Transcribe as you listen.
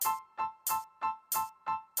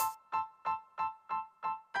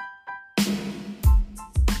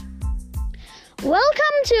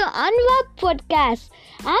Welcome to Anwar Podcast.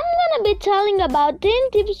 I'm gonna be telling about 10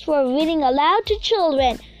 tips for reading aloud to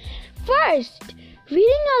children. First,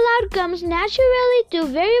 reading aloud comes naturally to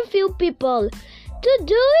very few people. To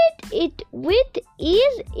do it with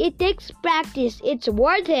ease, it takes practice. It's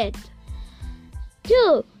worth it.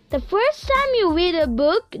 2. The first time you read a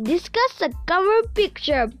book, discuss the cover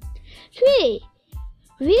picture. 3.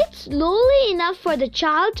 Read slowly enough for the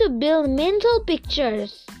child to build mental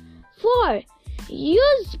pictures. 4.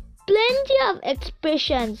 Use plenty of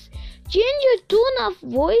expressions. Change your tone of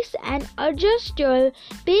voice and adjust your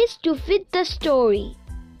pace to fit the story.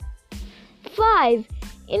 5.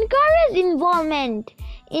 Encourage involvement.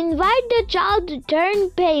 Invite the child to turn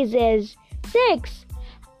pages. 6.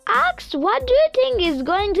 Ask, what do you think is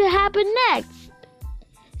going to happen next?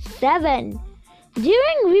 7.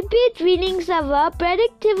 During repeat readings of a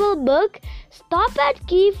predictable book, stop at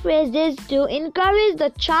key phrases to encourage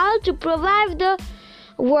the child to provide the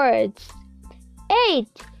words. 8.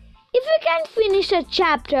 If you can't finish a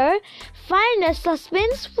chapter, find a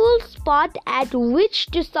suspenseful spot at which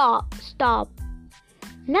to stop.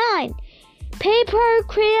 9. Paper,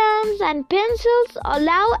 crayons, and pencils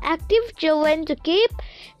allow active children to keep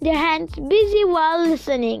their hands busy while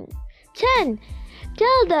listening. 10.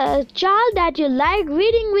 Tell the child that you like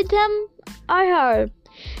reading with him or her.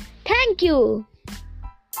 Thank you.